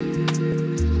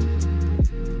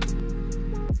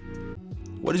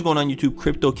What is going on, YouTube?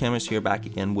 Crypto Chemist here, back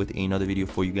again with another video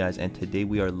for you guys, and today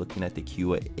we are looking at the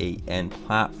QAN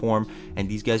platform, and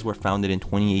these guys were founded in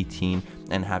 2018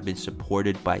 and have been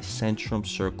supported by Centrum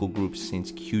Circle Group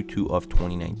since Q2 of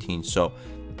 2019. So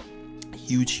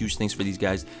huge things for these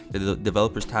guys. The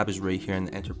developers tab is right here and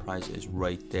the enterprise is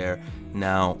right there.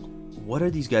 Now, what are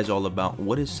these guys all about?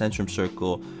 What is Centrum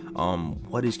Circle?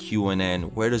 What is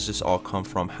QAN? Where does this all come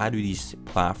from? How do these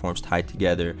platforms tie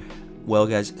together? Well,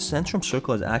 guys, Centrum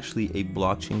Circle is actually a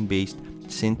blockchain-based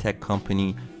fintech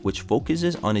company which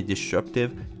focuses on a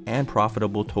disruptive and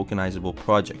profitable tokenizable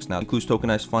projects. Now, it includes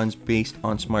tokenized funds based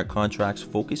on smart contracts,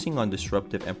 focusing on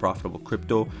disruptive and profitable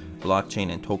crypto,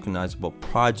 blockchain, and tokenizable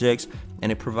projects.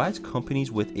 And it provides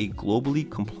companies with a globally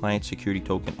compliant security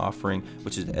token offering,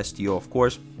 which is the STO, of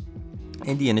course,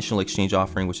 and the initial exchange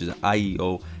offering, which is the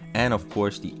IEO, and of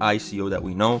course the ICO that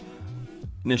we know,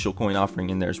 initial coin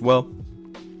offering in there as well.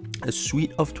 A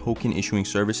suite of token issuing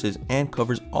services and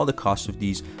covers all the costs of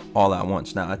these all at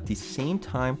once. Now, at the same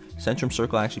time, Centrum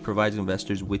Circle actually provides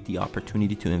investors with the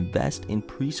opportunity to invest in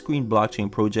pre-screened blockchain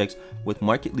projects with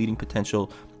market-leading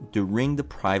potential during the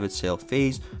private sale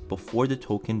phase before the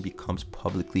token becomes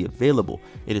publicly available.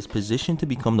 It is positioned to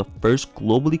become the first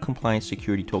globally compliant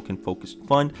security token focused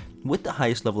fund with the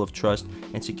highest level of trust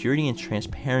and security and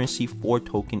transparency for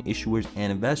token issuers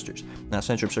and investors. Now,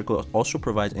 Centrum Circle also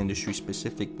provides industry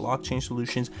specific blockchain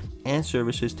solutions and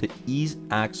services to ease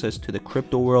access to the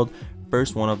crypto world,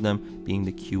 first one of them being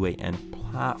the QAN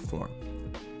platform.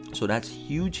 So that's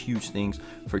huge things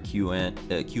for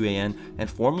QAN, and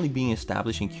formally being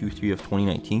established in Q3 of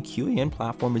 2019, QAN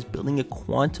platform is building a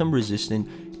quantum resistant,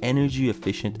 energy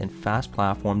efficient, and fast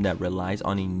platform that relies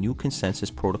on a new consensus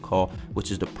protocol,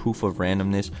 which is the Proof of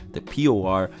Randomness, the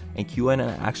POR, and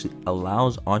QAN actually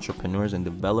allows entrepreneurs and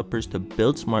developers to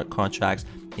build smart contracts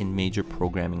in major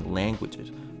programming languages.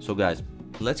 So guys,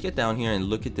 let's get down here and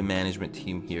look at the management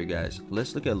team here, guys.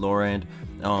 Let's look at Algorand.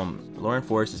 Algorand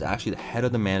Forrest is actually the head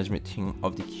of the management team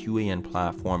of the QAN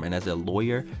platform, and as a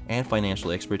lawyer and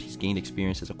financial expert, he's gained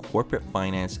experience as a corporate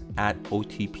finance at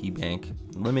OTP Bank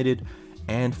Limited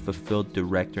and fulfilled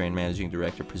director and managing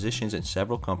director positions in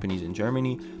several companies in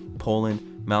Germany,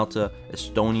 Poland, Malta,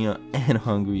 Estonia, and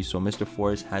Hungary. So Mr.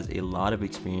 Forrest has a lot of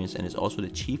experience and is also the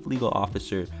chief legal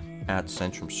officer at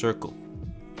Centrum Circle.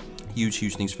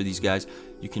 Huge things for these guys.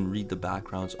 You can read the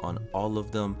backgrounds on all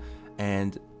of them,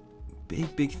 and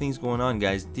big things going on,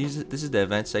 guys. This is the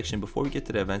event section. Before we get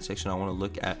to the event section, I want to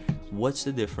look at what's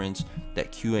the difference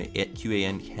that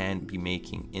QAN can be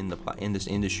making in this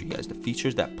industry, guys. The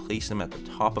features that place them at the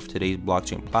top of today's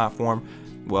blockchain platform.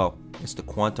 Well, it's the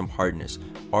quantum hardness,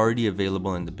 already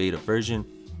available in the beta version.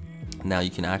 Now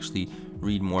you can actually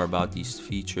read more about these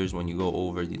features when you go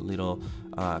over the little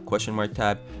question mark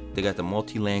tab. They got the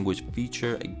multi-language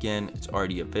feature. Again, it's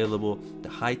already available. The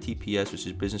high TPS, which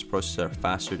is business processes are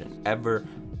faster than ever.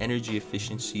 Energy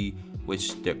efficiency,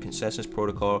 which their consensus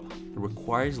protocol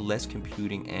requires less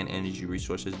computing and energy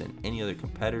resources than any other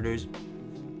competitors.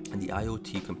 And the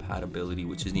IoT compatibility,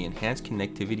 which is the enhanced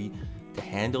connectivity to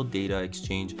handle data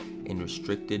exchange in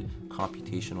restricted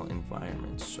computational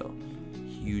environments. So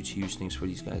huge things for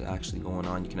these guys actually going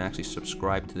on. You can actually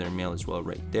subscribe to their mail as well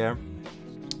right there.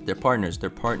 They're partners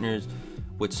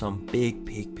with some big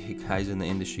guys in the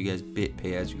industry, guys.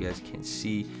 BitPay, as you guys can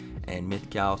see, and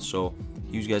MythGal. So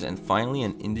huge guys. And finally,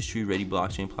 an industry ready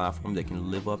blockchain platform that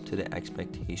can live up to the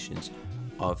expectations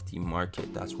of the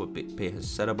market. That's what BitPay has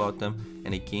said about them,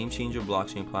 and a game changer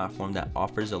blockchain platform that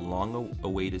offers a long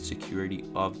awaited security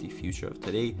of the future of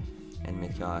today. And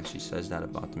MythGal actually says that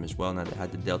about them as well. Now, they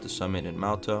had the Delta Summit in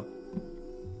Malta,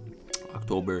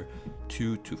 October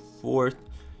 2 to 4th.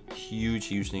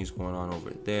 Huge things going on over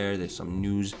there. There's some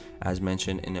news, as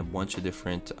mentioned, in a bunch of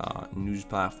different news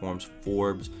platforms,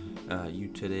 Forbes,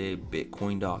 Today,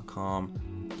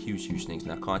 Bitcoin.com. Huge things.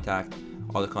 Now,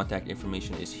 all the contact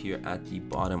information is here at the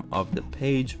bottom of the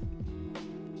page.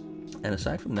 And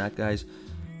aside from that, guys,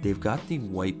 they've got the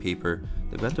white paper.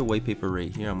 They've got the white paper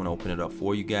right here. I'm going to open it up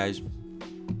for you guys.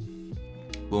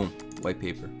 Boom, white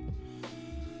paper.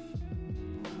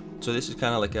 So this is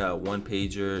kind of like a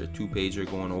one-pager, two-pager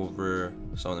going over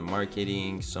some of the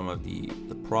marketing, some of the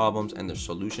problems and the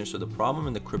solutions. So the problem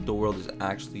in the crypto world is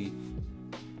actually...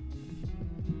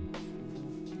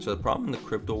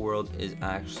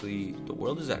 the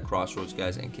world is at crossroads,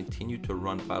 guys, and continue to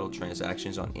run vital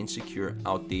transactions on insecure,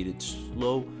 outdated,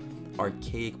 slow,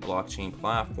 archaic blockchain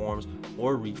platforms,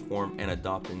 or reform and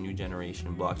adopt a new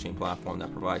generation blockchain platform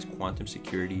that provides quantum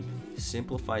security,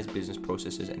 simplifies business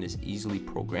processes, and is easily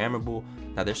programmable.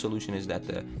 Now, their solution is that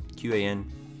the QAN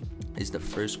is the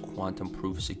first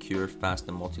quantum-proof, secure, fast,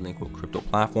 and multilingual crypto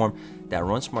platform that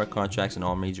runs smart contracts in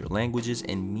all major languages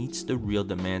and meets the real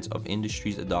demands of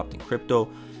industries adopting crypto.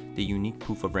 The unique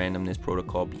Proof of Randomness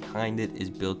protocol behind it is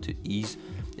built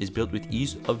with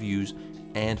ease of use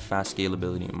and fast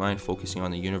scalability in mind, focusing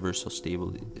on the universal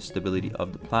stability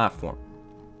of the platform.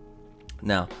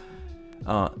 Now,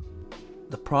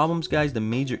 the problems, guys, the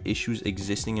major issues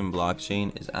existing in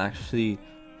blockchain is actually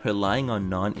relying on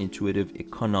non-intuitive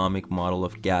economic model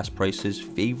of gas prices,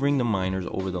 favoring the miners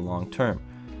over the long term.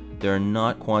 They are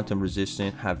not quantum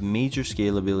resistant, have major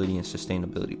scalability and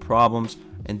sustainability problems,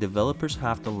 and developers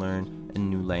have to learn a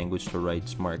new language to write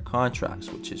smart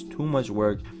contracts, which is too much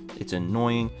work. It's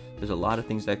annoying. There's a lot of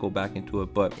things that go back into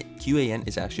it, but QAN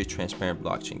is actually a transparent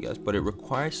blockchain, guys, but it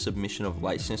requires submission of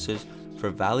licenses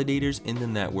for validators in the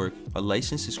network. A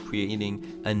license is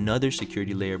creating another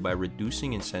security layer by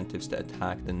reducing incentives to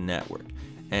attack the network.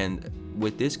 And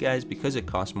with this, guys, because it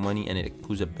costs money and it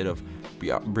includes a bit of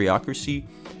bureaucracy,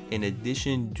 in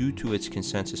addition, due to its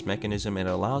consensus mechanism, it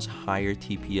allows higher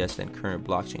TPS than current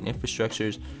blockchain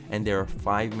infrastructures, and there are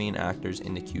 5 main actors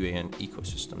in the QAN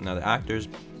ecosystem. Now, the actors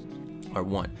are: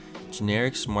 1,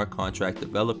 generic smart contract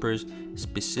developers,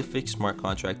 specific smart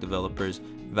contract developers,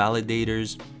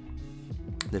 validators,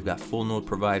 they've got full node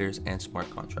providers, and smart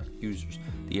contract users.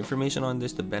 The information on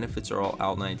this, the benefits are all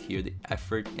outlined here, the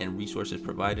effort and resources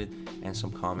provided, and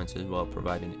some comments as well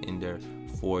provided in there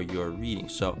for your reading.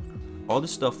 So all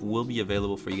this stuff will be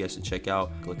available for you guys to check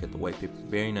out. Look at the white paper,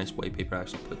 very nice white paper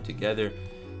actually put together.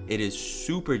 It is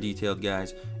super detailed,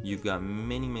 guys. You've got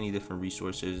many different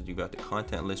resources. You've got the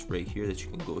content list right here that you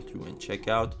can go through and check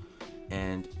out,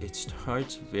 and it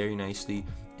starts very nicely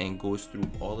and goes through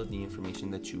all of the information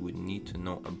that you would need to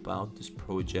know about this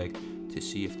project to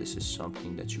see if this is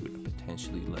something that you would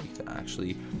potentially like to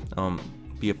actually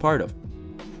be a part of.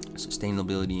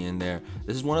 Sustainability in there.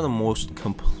 This is one of the most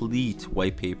complete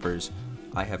white papers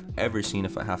I have ever seen,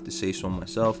 if I have to say so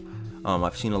myself.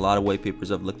 I've seen a lot of white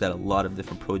papers, I've looked at a lot of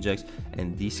different projects,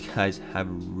 and these guys have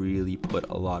really put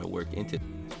a lot of work into it.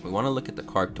 We want to look at the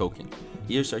CARC token.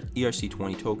 Here's our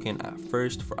ERC20 token at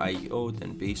first for IEO,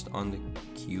 then based on the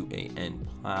QAN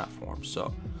platform.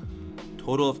 So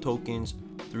total of tokens,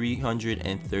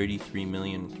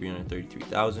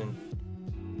 333,333,000.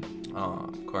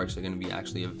 CARCs are going to be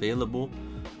actually available,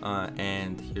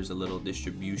 and here's a little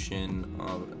distribution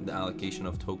of the allocation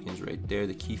of tokens right there.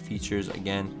 The key features,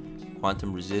 again,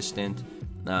 quantum resistant,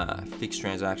 fixed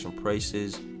transaction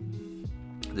prices.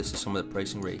 This is some of the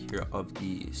pricing right here of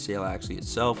the sale actually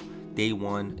itself. Day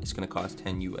 1 is going to cost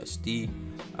 10 USD.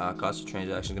 Cost of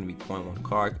transaction is going to be 0.1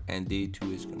 CARC, and day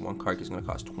 2 is 1 CARC is going to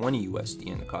cost 20 USD,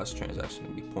 and the cost of transaction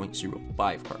is going to be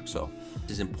 0.05 CARC. So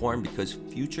this is important because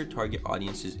future target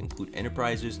audiences include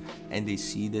enterprises, and they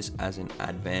see this as an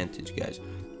advantage, guys.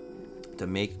 To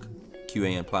make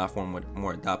QAN platform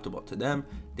more adaptable to them,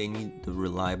 they need the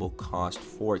reliable cost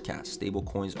forecast. Stable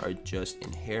coins are just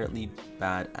inherently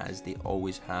bad, as they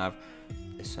always have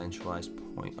a centralized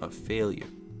point of failure.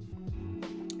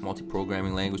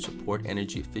 Multi-programming language support,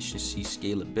 energy efficiency,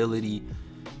 scalability,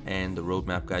 and the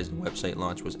roadmap, guys. The website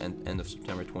launch was end of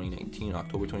September 2019.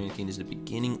 October 2019 is the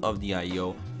beginning of the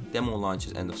IEO. Demo launch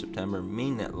is end of September.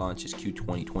 Mainnet launch is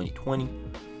Q20 2020.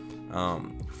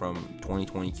 From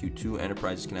 2020 Q2,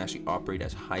 enterprises can actually operate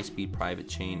as high-speed private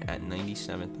chain at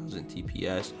 97,000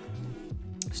 TPS.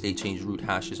 State change root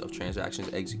hashes of transactions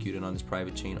executed on this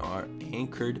private chain are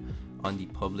anchored on the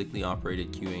publicly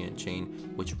operated QAN chain,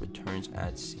 which returns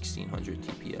at 1600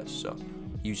 TPS. So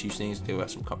huge things. They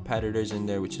have some competitors in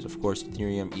there, which is of course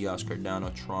Ethereum, EOS,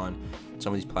 Cardano, Tron,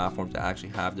 some of these platforms that actually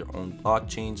have their own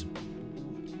blockchains,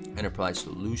 enterprise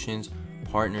solutions,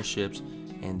 partnerships,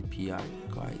 and the PI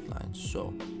guidelines.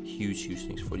 So huge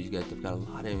things for these guys. They've got a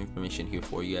lot of information here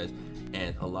for you guys,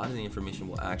 and a lot of the information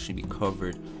will actually be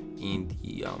covered in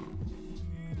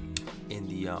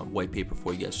the white paper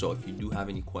for you guys. So if you do have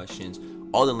any questions,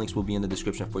 all the links will be in the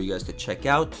description for you guys to check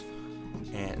out.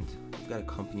 And we've got a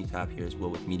company tab here as well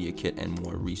with media kit and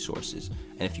more resources.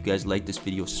 And if you guys like this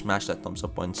video, smash that thumbs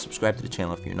up button, subscribe to the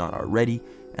channel if you're not already,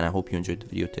 and I hope you enjoyed the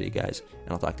video today, guys,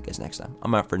 and I'll talk to you guys next time.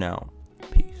 I'm out for now.